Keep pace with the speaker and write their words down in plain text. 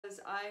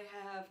I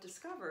have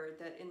discovered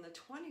that in the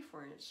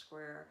 24-inch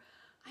square,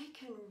 I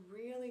can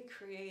really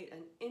create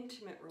an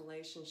intimate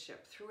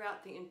relationship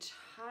throughout the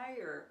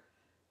entire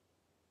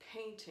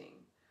painting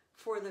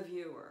for the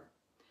viewer.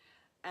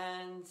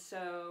 And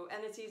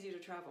it's easy to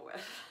travel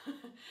with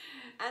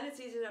and it's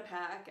easy to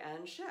pack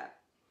and ship.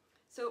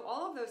 So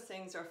all of those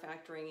things are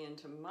factoring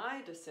into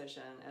my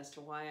decision as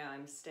to why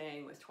I'm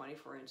staying with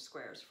 24-inch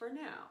squares for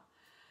now.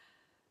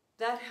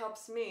 That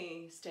helps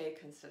me stay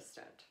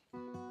consistent.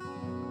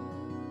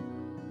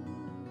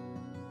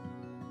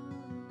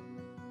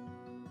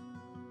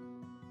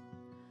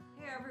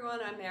 Hey everyone,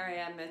 I'm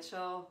Marianne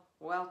Mitchell.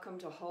 Welcome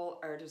to Whole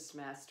Artist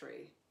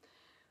Mastery,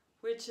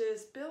 which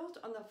is built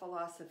on the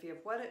philosophy of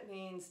what it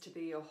means to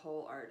be a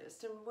whole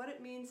artist and what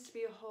it means to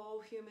be a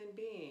whole human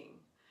being.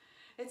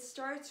 It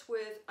starts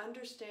with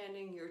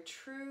understanding your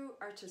true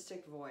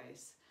artistic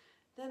voice,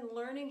 then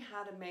learning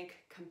how to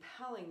make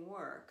compelling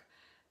work,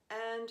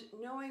 and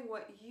knowing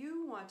what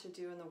you want to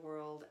do in the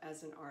world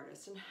as an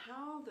artist and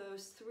how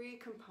those three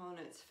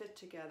components fit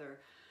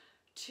together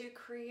to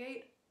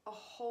create a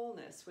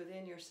wholeness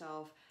within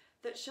yourself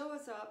that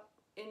shows up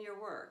in your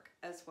work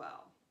as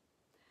well.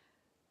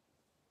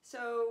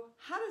 So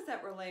how does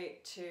that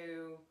relate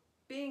to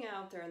being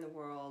out there in the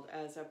world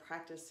as a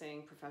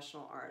practicing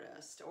professional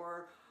artist,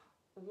 or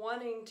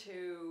wanting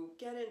to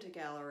get into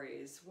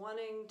galleries,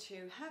 wanting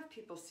to have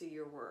people see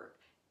your work,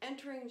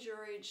 entering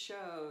juried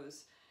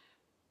shows,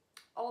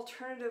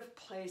 alternative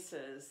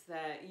places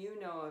that you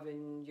know of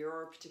in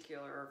your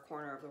particular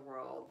corner of the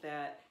world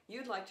that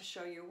you'd like to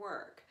show your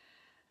work?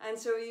 And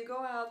so you go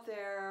out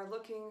there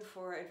looking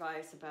for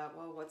advice about,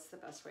 well, what's the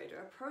best way to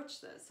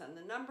approach this? And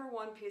the number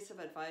one piece of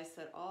advice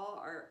that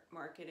all art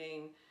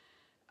marketing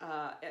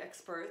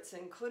experts,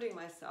 including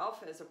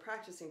myself as a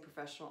practicing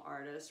professional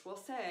artist, will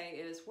say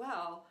is,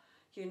 well,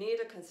 you need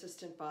a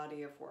consistent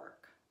body of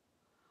work.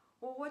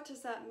 Well, what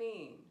does that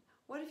mean?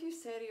 What if you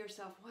say to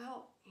yourself,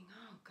 well,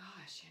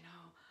 gosh,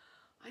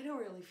 I don't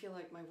really feel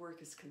like my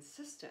work is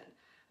consistent.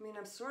 I mean,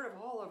 I'm sort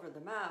of all over the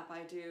map.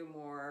 I do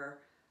more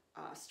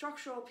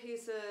structural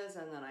pieces,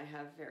 and then I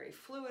have very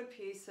fluid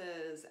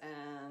pieces,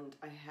 and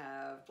I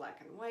have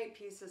black and white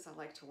pieces. I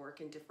like to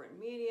work in different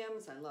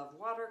mediums. I love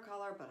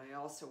watercolor, but I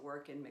also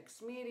work in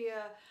mixed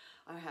media.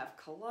 I have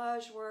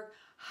collage work.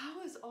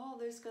 How is all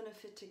this going to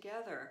fit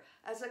together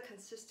as a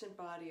consistent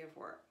body of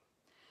work?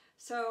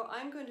 So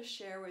I'm going to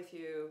share with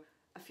you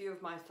a few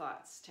of my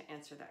thoughts to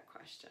answer that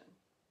question.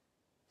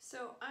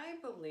 So I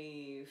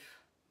believe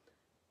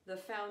the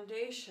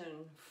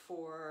foundation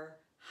for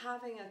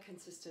having a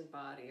consistent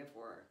body of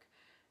work,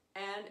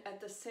 and at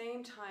the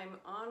same time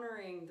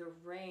honoring the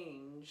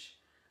range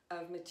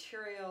of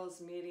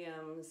materials,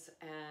 mediums,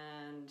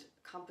 and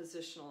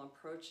compositional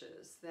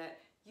approaches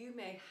that you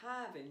may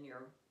have in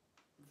your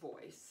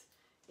voice,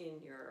 in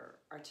your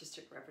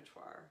artistic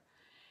repertoire,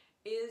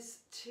 is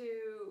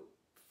to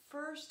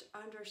first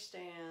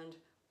understand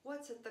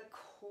what's at the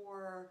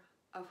core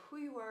of who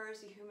you are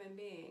as a human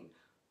being,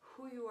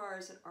 who you are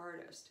as an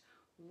artist.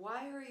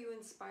 Why are you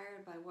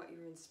inspired by what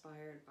you're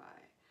inspired by?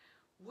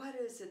 What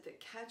is it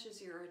that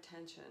catches your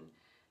attention?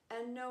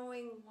 And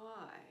knowing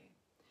why.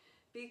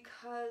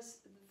 Because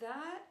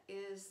that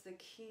is the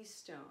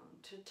keystone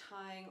to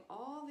tying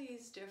all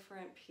these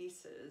different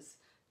pieces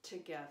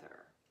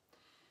together.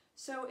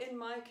 So in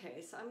my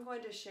case, I'm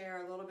going to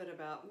share a little bit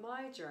about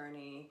my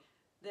journey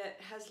that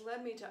has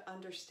led me to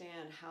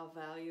understand how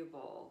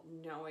valuable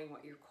knowing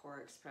what your core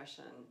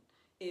expression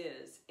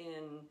is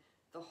in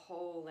the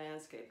whole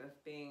landscape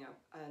of being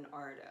an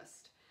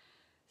artist.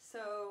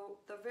 So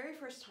the very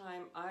first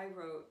time I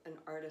wrote an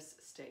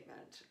artist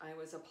statement, I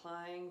was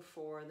applying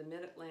for the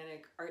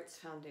Mid-Atlantic Arts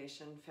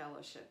Foundation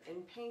Fellowship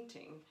in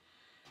painting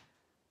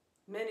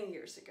many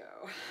years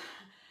ago.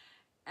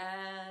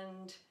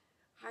 And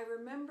I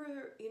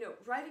remember,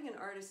 writing an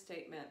artist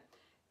statement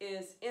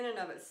is in and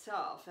of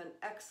itself an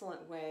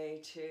excellent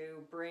way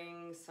to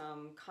bring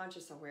some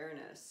conscious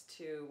awareness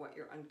to what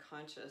your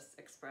unconscious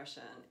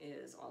expression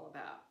is all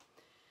about.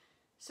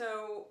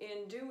 So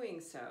in doing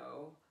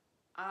so,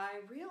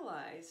 I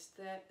realized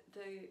that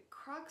the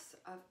crux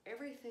of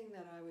everything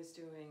that I was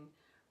doing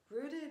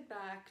rooted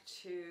back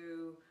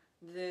to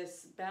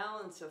this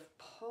balance of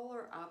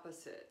polar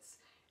opposites.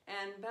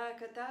 And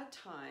back at that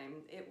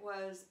time, it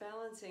was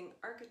balancing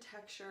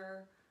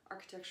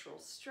architectural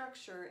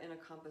structure in a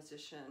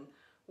composition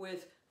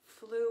with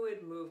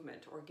fluid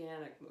movement,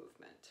 organic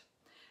movement.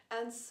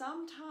 And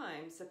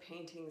sometimes the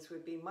paintings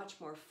would be much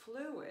more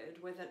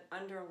fluid with an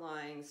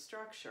underlying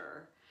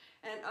structure,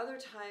 and other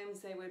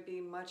times they would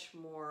be much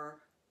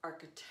more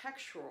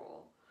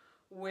architectural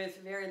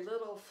with very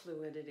little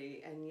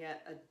fluidity, and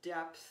yet a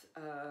depth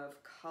of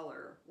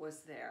color was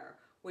there,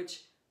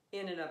 which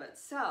in and of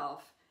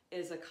itself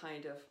is a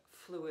kind of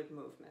fluid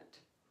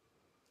movement.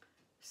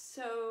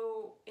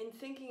 So in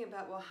thinking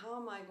about, well, how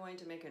am I going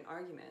to make an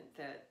argument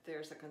that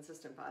there's a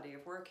consistent body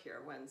of work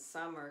here when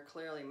some are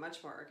clearly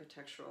much more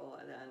architectural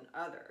than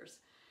others,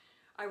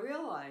 I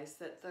realized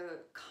that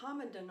the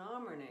common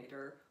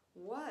denominator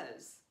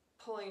was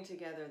pulling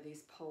together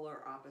these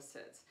polar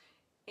opposites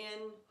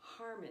in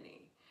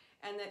harmony,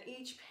 and that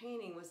each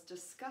painting was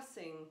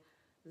discussing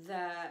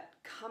that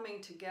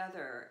coming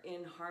together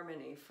in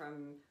harmony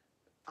from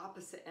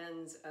opposite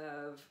ends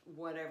of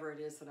whatever it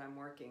is that I'm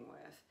working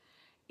with.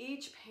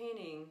 Each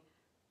painting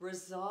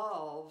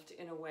resolved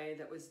in a way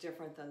that was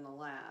different than the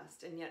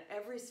last, and yet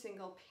every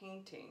single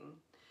painting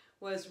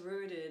was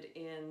rooted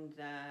in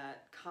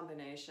that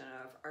combination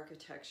of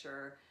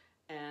architecture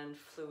and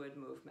fluid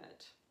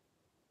movement.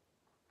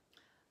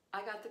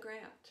 I got the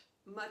grant.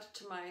 Much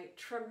to my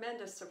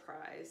tremendous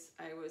surprise,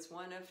 I was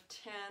one of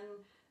 10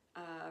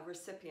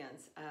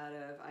 recipients out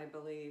of, I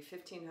believe,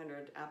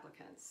 1,500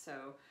 applicants.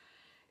 So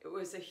it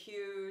was a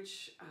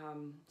huge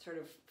sort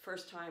of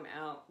first time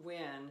out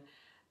win,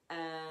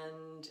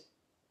 and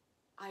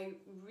I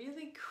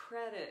really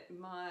credit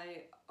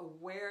my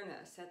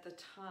awareness at the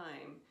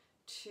time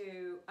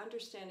to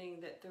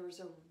understanding that there was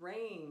a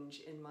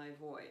range in my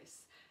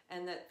voice,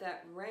 and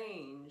that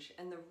range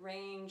and the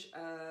range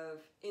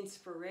of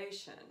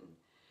inspiration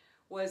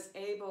was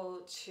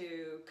able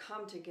to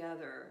come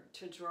together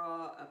to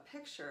draw a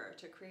picture,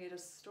 to create a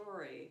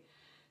story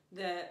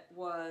that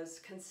was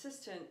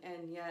consistent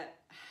and yet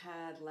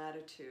had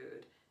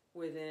latitude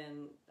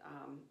within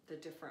the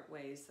different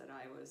ways that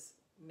I was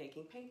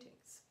making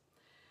paintings.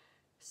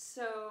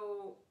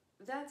 So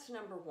that's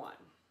number one.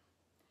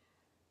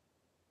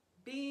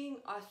 Being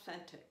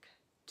authentic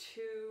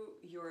to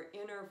your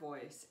inner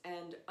voice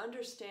and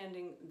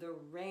understanding the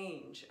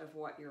range of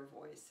what your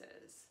voice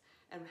is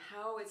and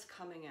how it's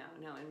coming out.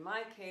 Now, in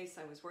my case,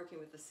 I was working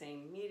with the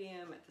same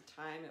medium. At the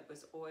time, it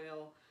was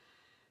oil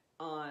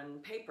on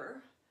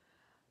paper.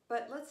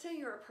 But let's say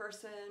you're a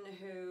person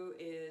who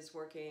is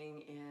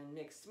working in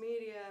mixed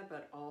media,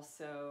 but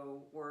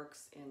also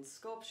works in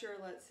sculpture,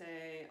 let's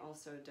say,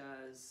 also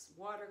does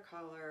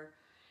watercolor.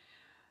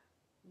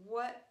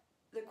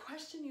 The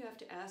question you have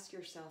to ask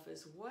yourself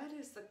is, what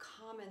is the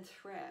common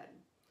thread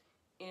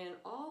in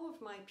all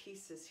of my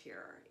pieces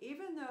here?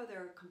 Even though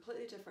they're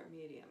completely different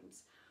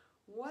mediums,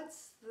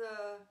 what's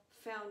the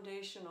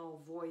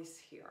foundational voice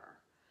here?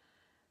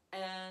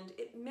 And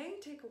it may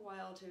take a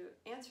while to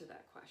answer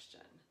that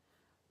question.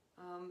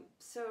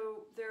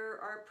 So there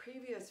are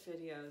previous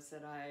videos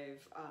that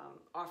I've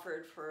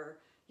offered for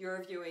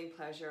your viewing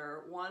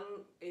pleasure. One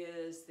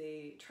is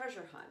the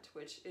treasure hunt,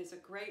 which is a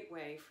great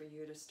way for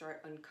you to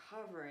start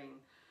uncovering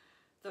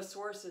the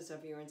sources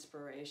of your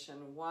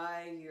inspiration,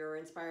 why you're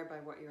inspired by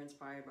what you're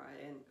inspired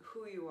by, and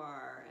who you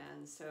are.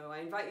 And so I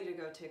invite you to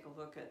go take a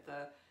look at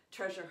the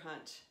treasure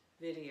hunt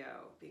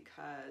video,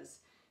 because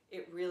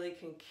it really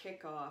can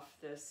kick off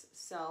this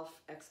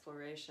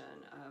self-exploration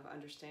of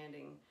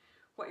understanding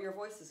what your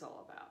voice is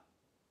all about.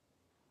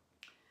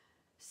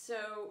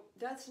 So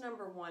that's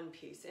number one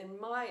piece, in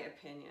my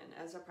opinion,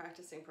 as a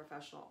practicing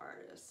professional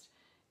artist,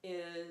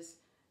 is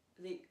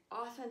the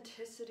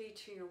authenticity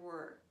to your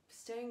work,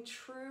 staying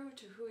true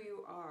to who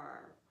you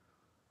are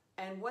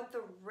and what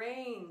the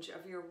range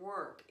of your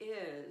work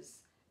is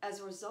as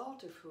a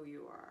result of who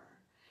you are,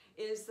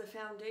 is the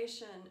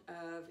foundation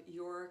of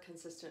your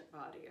consistent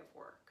body of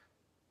work.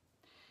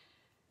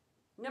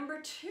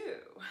 Number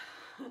two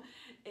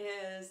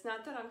is,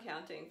 not that I'm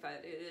counting,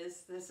 but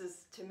this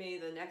is to me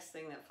the next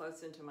thing that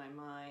floats into my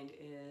mind,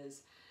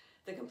 is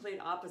the complete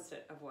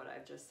opposite of what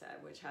I've just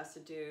said, which has to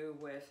do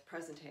with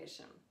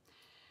presentation.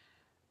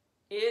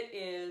 It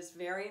is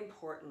very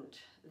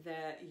important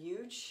that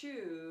you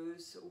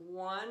choose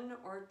one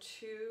or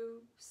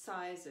two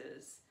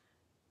sizes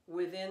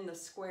within the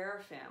square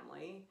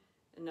family.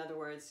 In other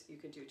words, you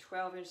could do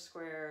 12-inch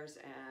squares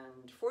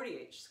and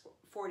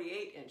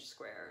 48-inch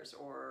squares,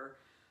 or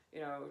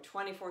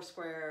 24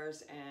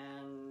 squares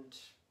and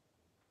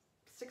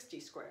 60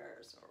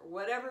 squares, or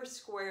whatever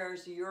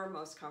squares you're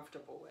most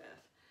comfortable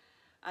with.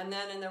 And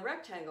then in the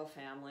rectangle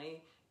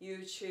family,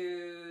 you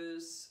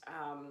choose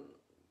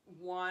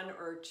one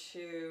or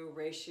two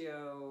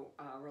ratio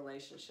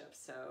relationships.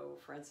 So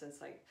for instance,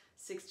 like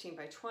 16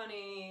 by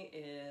 20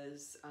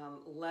 is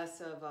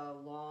less of a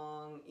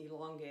long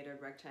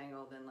elongated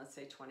rectangle than, let's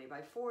say, 20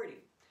 by 40.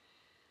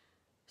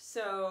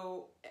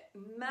 So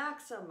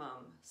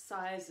maximum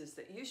sizes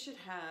that you should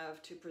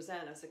have to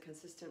present as a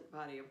consistent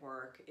body of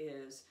work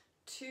is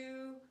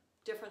 2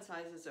 different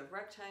sizes of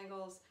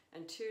rectangles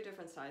and 2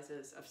 different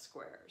sizes of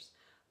squares.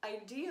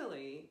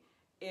 Ideally,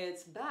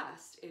 it's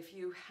best if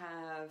you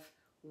have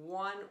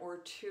 1 or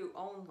 2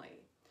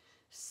 only,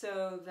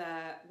 so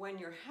that when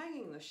you're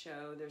hanging the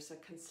show, there's a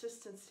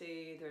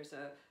consistency, there's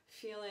a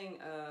feeling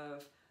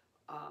of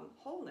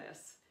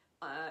wholeness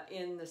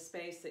in the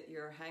space that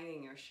you're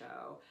hanging your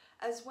show,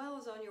 as well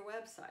as on your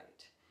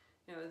website.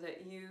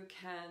 That you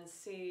can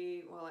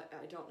see, well,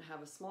 I don't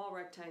have a small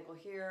rectangle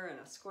here and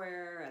a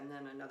square and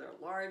then another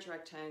large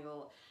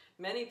rectangle.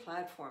 Many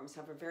platforms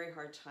have a very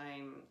hard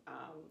time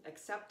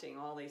accepting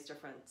all these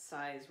different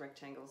size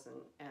rectangles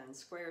and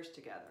squares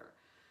together.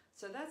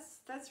 So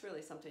that's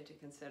really something to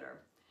consider.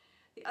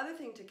 The other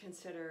thing to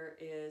consider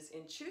is,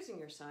 in choosing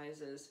your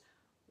sizes,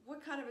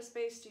 what kind of a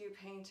space do you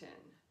paint in?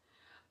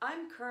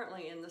 I'm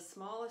currently in the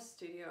smallest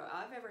studio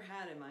I've ever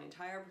had in my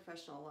entire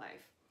professional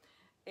life.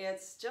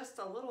 It's just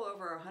a little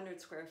over 100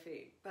 square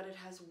feet, but it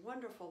has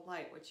wonderful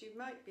light, which you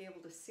might be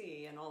able to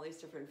see in all these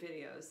different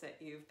videos that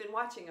you've been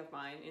watching of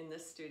mine in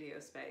this studio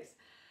space.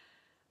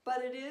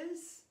 But it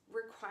is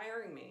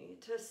requiring me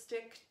to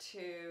stick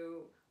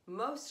to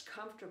most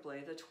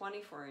comfortably the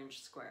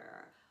 24-inch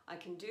square. I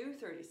can do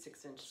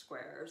 36-inch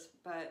squares,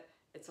 but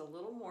it's a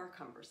little more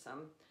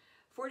cumbersome.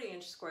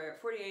 48-inch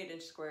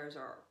squares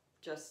are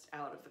just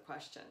out of the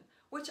question,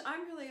 which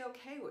I'm really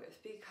okay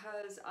with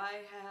because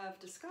I have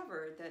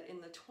discovered that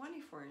in the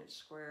 24-inch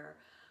square,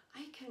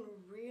 I can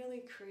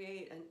really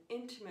create an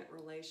intimate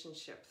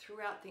relationship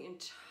throughout the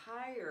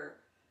entire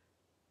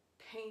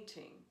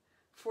painting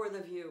for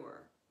the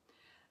viewer.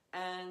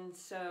 And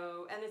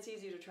it's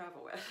easy to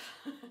travel with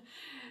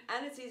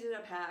and it's easy to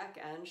pack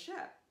and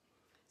ship.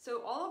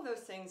 So all of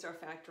those things are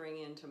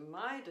factoring into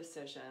my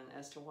decision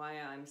as to why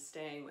I'm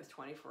staying with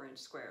 24-inch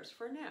squares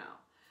for now.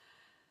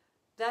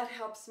 That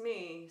helps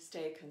me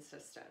stay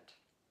consistent.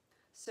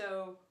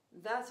 So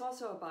that's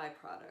also a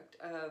byproduct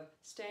of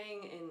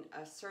staying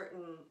in a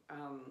certain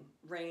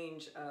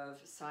range of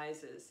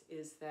sizes,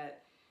 is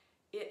that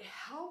it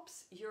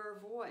helps your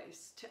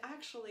voice to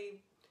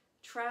actually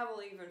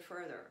travel even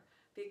further,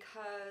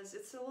 because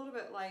it's a little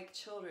bit like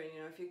children.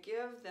 You know, if you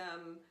give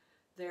them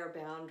their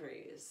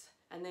boundaries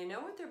and they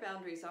know what their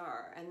boundaries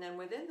are, and then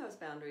within those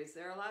boundaries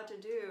they're allowed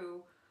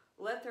to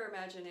let their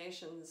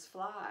imaginations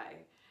fly,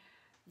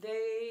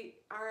 they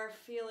are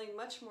feeling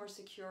much more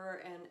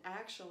secure and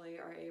actually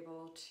are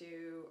able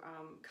to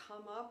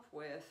come up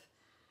with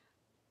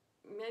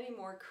many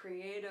more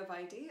creative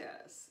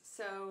ideas.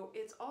 So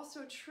it's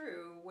also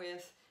true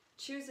with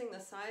choosing the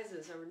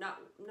sizes, or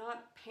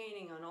not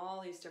painting on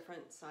all these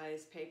different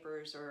size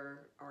papers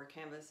or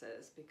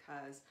canvases,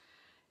 because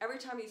every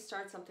time you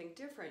start something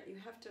different, you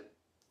have to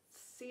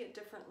see it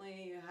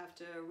differently. You have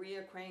to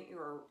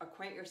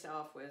acquaint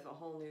yourself with a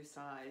whole new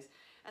size.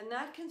 And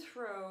that can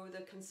throw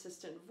the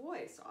consistent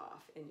voice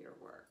off in your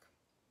work.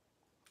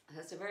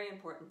 That's a very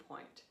important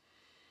point.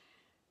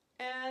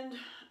 And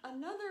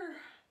another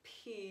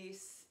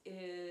piece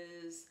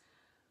is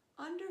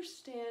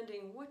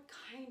understanding what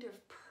kind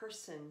of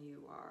person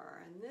you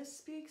are. And this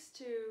speaks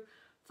to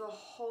the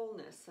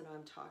wholeness that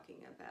I'm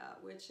talking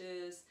about, which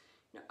is,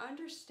 you know,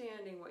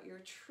 understanding what your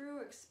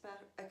true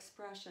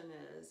expression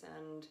is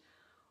and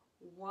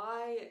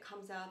why it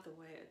comes out the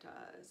way it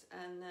does,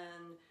 and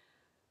then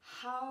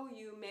how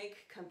you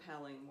make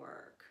compelling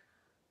work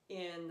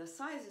in the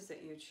sizes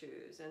that you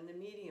choose and the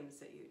mediums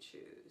that you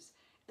choose.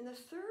 And the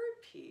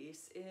third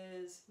piece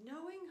is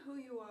knowing who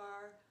you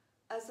are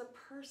as a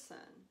person,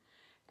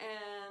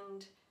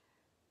 and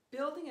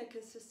building a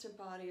consistent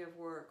body of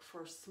work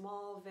for a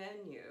small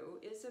venue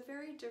is a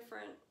very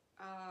different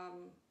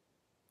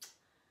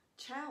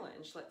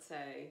challenge, let's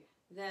say,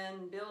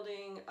 than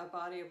building a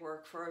body of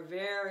work for a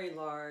very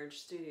large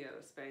studio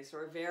space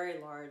or a very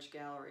large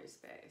gallery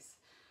space.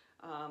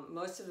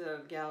 Most of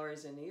the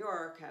galleries in New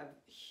York have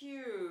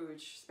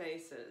huge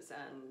spaces,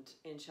 and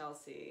in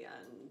Chelsea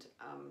and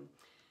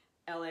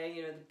LA,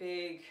 you know, the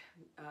big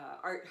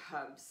art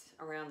hubs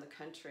around the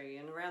country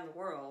and around the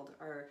world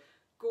are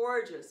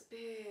gorgeous,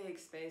 big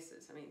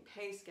spaces. I mean,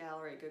 Pace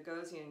Gallery,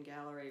 Gagosian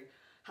Gallery,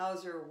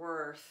 Hauser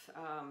Wirth,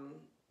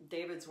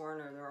 David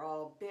Zwirner, they're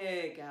all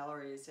big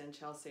galleries in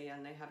Chelsea,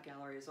 and they have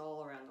galleries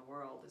all around the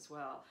world as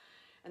well.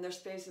 And their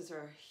spaces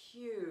are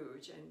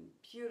huge and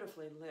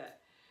beautifully lit.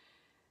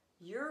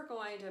 You're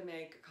going to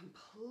make a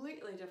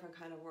completely different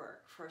kind of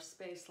work for a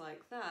space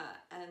like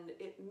that, and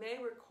it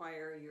may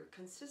require your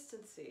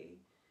consistency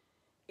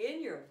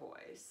in your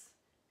voice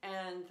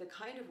and the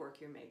kind of work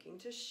you're making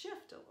to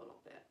shift a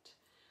little bit,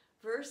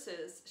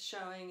 versus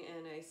showing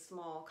in a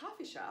small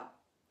coffee shop,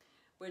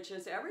 which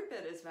is every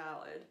bit as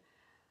valid,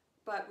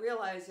 but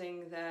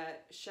realizing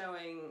that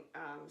showing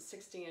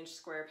 60-inch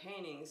square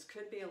paintings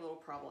could be a little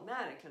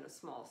problematic in a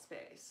small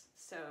space.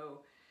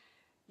 So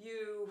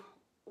you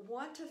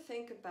want to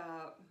think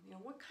about, you know,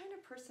 what kind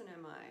of person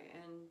am I,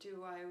 and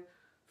do I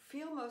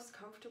feel most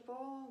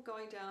comfortable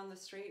going down the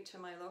street to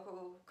my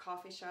local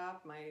coffee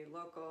shop, my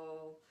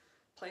local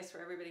place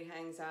where everybody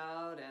hangs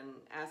out, and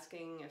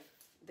asking if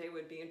they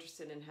would be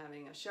interested in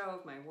having a show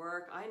of my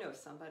work. I know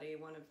somebody,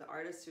 one of the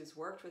artists who's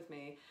worked with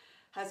me,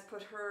 has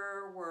put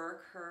her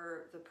work,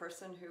 the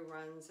person who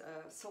runs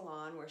a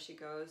salon where she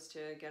goes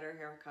to get her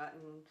hair cut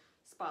and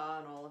spa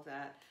and all of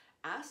that,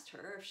 asked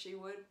her if she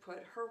would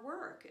put her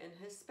work in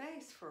his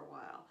space for a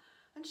while.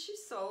 And she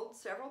sold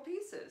several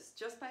pieces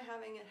just by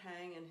having it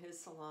hang in his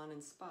salon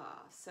and spa.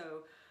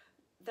 So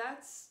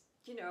that's,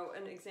 you know,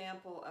 an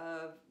example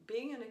of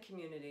being in a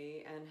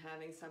community and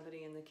having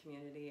somebody in the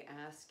community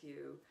ask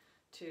you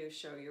to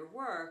show your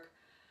work.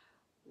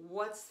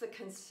 What's the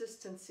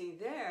consistency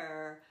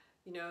there?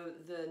 You know,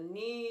 the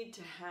need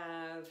to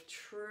have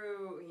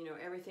true, you know,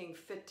 everything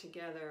fit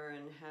together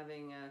and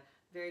having a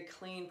very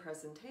clean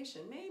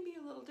presentation may be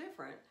a little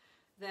different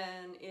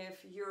than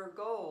if your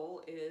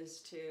goal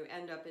is to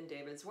end up in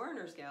David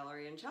Zwirner's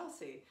gallery in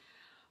Chelsea.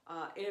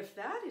 If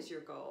that is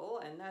your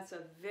goal, and that's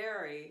a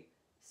very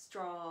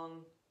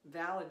strong,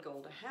 valid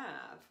goal to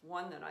have,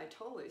 one that I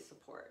totally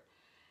support,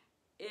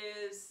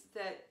 is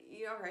that,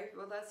 all right,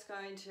 well, that's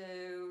going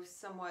to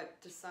somewhat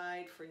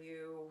decide for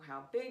you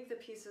how big the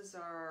pieces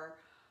are,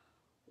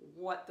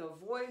 what the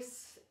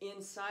voice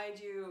inside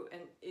you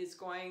and is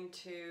going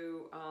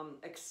to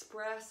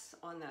express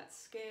on that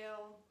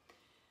scale.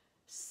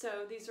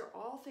 So these are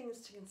all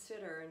things to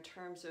consider in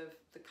terms of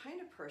the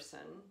kind of person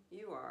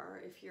you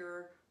are. If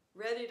you're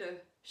ready to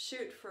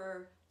shoot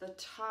for the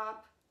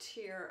top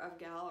tier of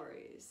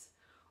galleries,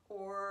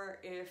 or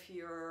if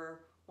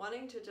you're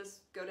wanting to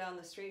just go down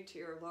the street to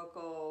your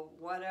local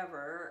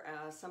whatever,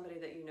 somebody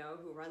that you know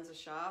who runs a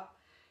shop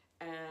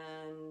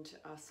and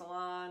a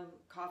salon,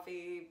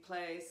 coffee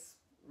place,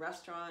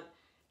 restaurant,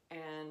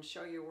 and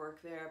show your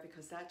work there,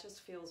 because that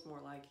just feels more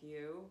like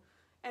you.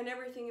 And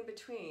everything in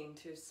between,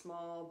 to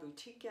small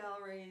boutique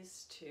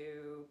galleries,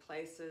 to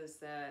places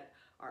that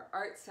are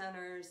art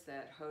centers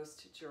that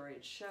host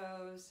juried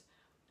shows.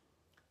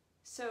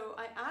 So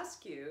I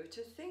ask you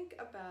to think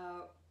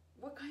about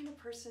what kind of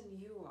person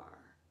you are,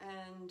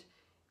 and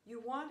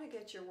you want to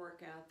get your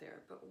work out there,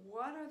 but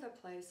what are the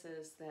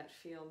places that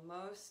feel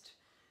most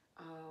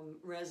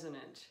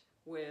resonant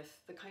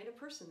with the kind of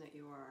person that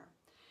you are?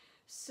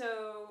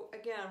 So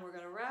again, we're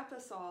going to wrap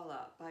this all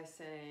up by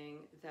saying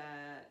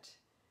that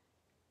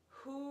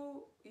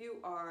who you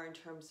are in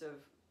terms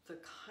of the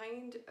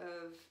kind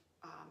of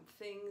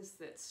things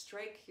that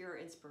strike your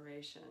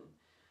inspiration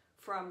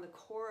from the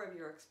core of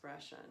your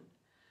expression,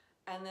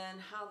 and then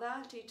how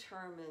that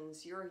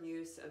determines your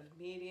use of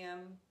medium,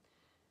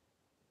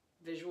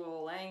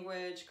 visual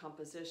language,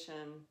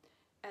 composition,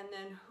 and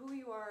then who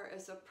you are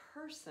as a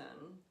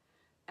person,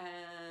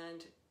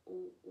 and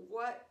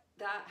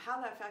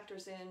how that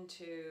factors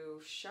into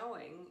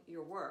showing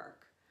your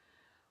work,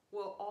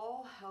 will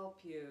all help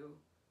you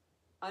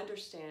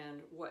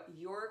understand what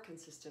your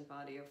consistent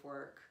body of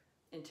work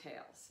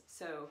entails.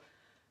 So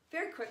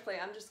very quickly,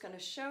 I'm just going to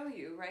show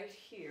you right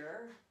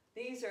here.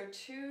 These are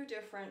two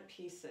different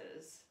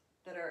pieces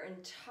that are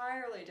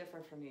entirely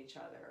different from each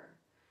other,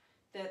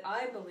 that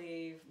I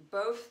believe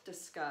both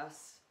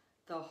discuss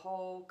the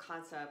whole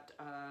concept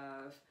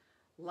of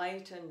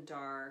light and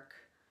dark,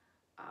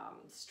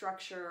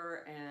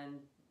 structure and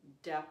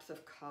depth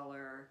of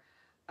color,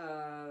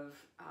 of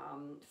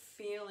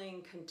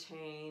feeling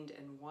contained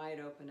and wide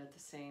open at the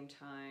same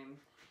time,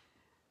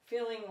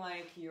 feeling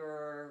like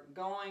you're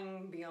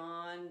going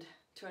beyond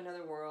to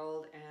another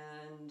world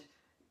and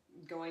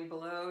going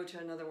below to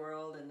another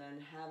world, and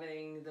then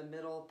having the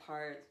middle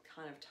part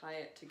kind of tie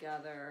it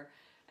together.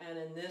 And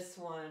in this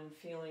one,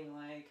 feeling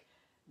like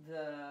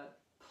the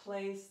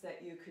place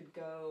that you could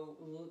go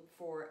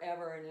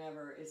forever and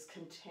ever is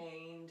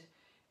contained,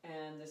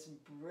 and this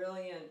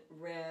brilliant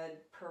red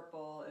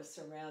purple is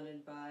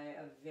surrounded by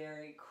a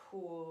very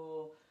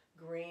cool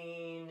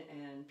green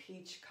and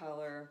peach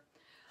color.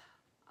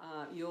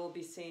 You'll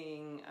be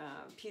seeing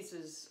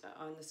pieces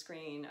on the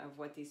screen of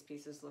what these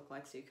pieces look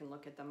like, so you can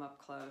look at them up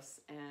close.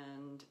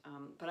 And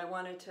but I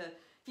wanted to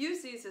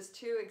use these as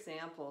two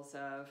examples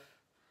of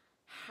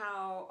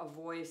how a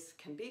voice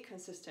can be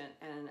consistent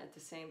and at the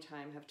same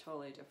time have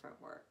totally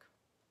different work.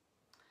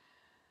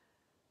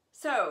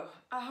 So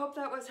I hope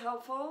that was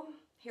helpful,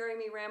 hearing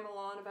me ramble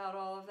on about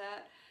all of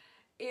that.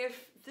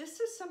 If this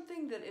is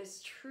something that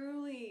is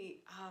truly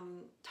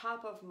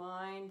top of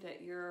mind,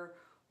 that you're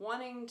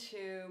wanting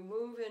to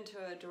move into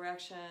a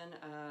direction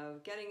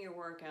of getting your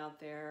work out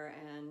there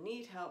and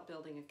need help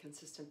building a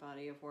consistent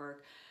body of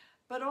work,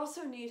 but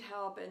also need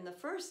help in the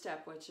first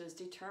step, which is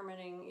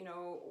determining,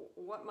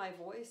 what my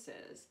voice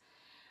is,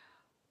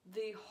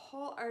 the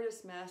whole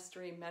Artist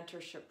Mastery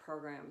mentorship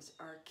programs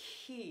are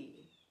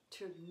key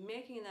to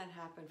making that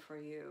happen for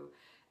you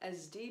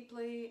as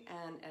deeply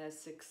and as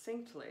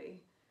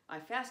succinctly. I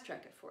fast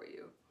track it for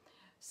you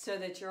so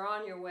that you're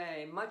on your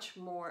way much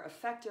more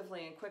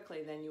effectively and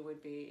quickly than you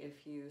would be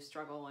if you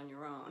struggle on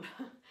your own.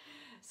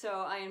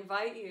 So I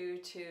invite you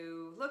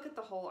to look at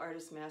the whole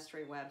Artist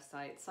Mastery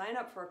website, sign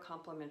up for a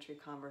complimentary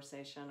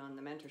conversation on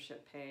the mentorship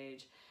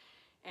page,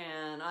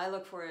 and I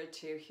look forward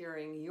to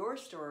hearing your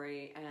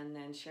story and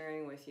then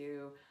sharing with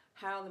you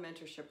how the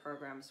mentorship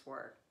programs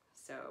work.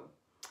 So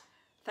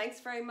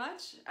thanks very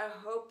much. I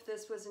hope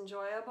this was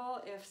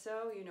enjoyable. If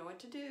so, you know what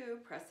to do.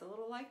 Press the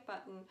little like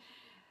button.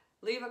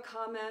 Leave a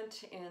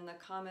comment in the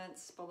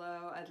comments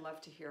below. I'd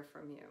love to hear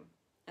from you.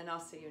 And I'll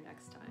see you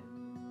next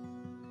time.